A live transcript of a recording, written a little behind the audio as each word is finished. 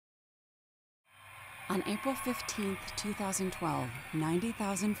On April 15, 2012,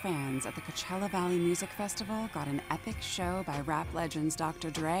 90,000 fans at the Coachella Valley Music Festival got an epic show by rap legends Dr.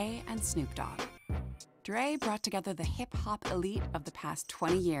 Dre and Snoop Dogg. Dre brought together the hip-hop elite of the past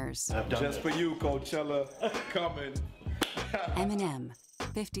 20 years. Just for you, Coachella, coming. Eminem,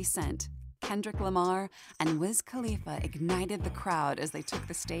 50 Cent, Kendrick Lamar, and Wiz Khalifa ignited the crowd as they took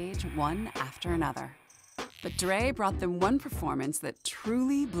the stage one after another. But Dre brought them one performance that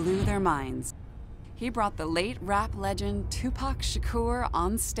truly blew their minds. He brought the late rap legend Tupac Shakur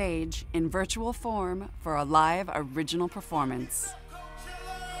on stage in virtual form for a live original performance.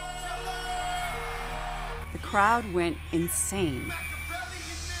 The crowd went insane.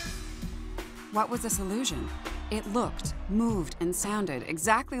 What was this illusion? It looked, moved, and sounded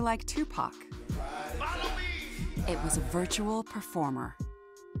exactly like Tupac. It was a virtual performer,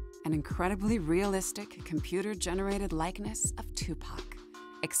 an incredibly realistic, computer-generated likeness of Tupac,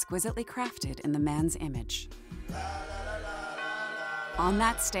 exquisitely crafted in the man's image. On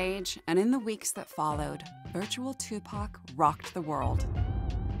that stage, and in the weeks that followed, virtual Tupac rocked the world.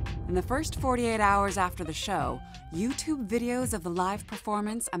 In the first 48 hours after the show, YouTube videos of the live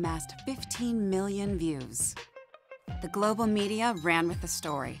performance amassed 15 million views. The global media ran with the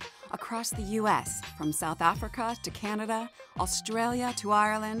story, across the US, from South Africa to Canada, Australia to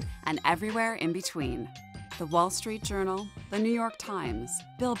Ireland, and everywhere in between. The Wall Street Journal, the New York Times,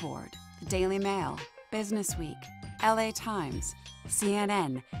 Billboard, the Daily Mail, Business Week, LA Times,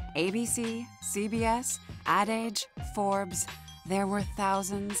 CNN, ABC, CBS, Ad Age, Forbes. There were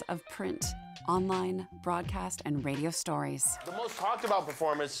thousands of print, online, broadcast, and radio stories. The most talked about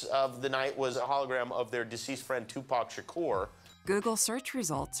performance of the night was a hologram of their deceased friend Tupac Shakur. Google search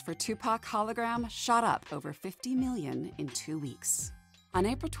results for Tupac hologram shot up over 50 million in 2 weeks. On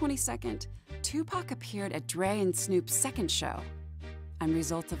April 22nd, Tupac appeared at Dre and Snoop's second show, and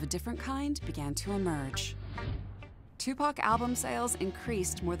results of a different kind began to emerge. Tupac album sales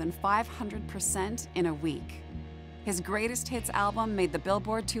increased more than 500% in a week. His greatest hits album made the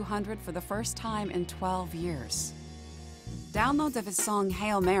Billboard 200 for the first time in 12 years. Downloads of his song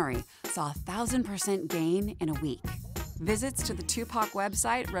Hail Mary saw a 1,000% gain in a week. Visits to the Tupac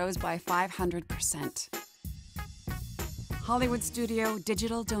website rose by 500%. Hollywood studio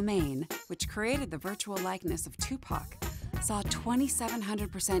Digital Domain, which created the virtual likeness of Tupac, saw a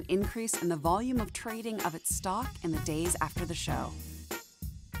 2,700% increase in the volume of trading of its stock in the days after the show.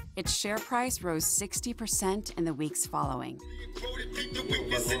 Its share price rose 60% in the weeks following.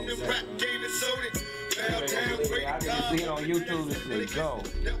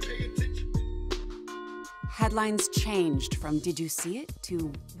 Headlines changed from "Did you see it?"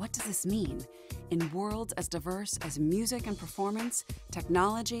 to "What does this mean?" in worlds as diverse as music and performance,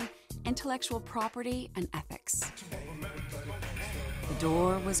 technology, intellectual property, and ethics. The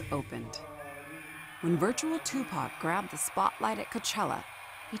door was opened. When virtual Tupac grabbed the spotlight at Coachella,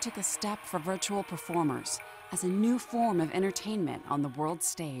 he took a step for virtual performers as a new form of entertainment on the world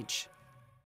stage.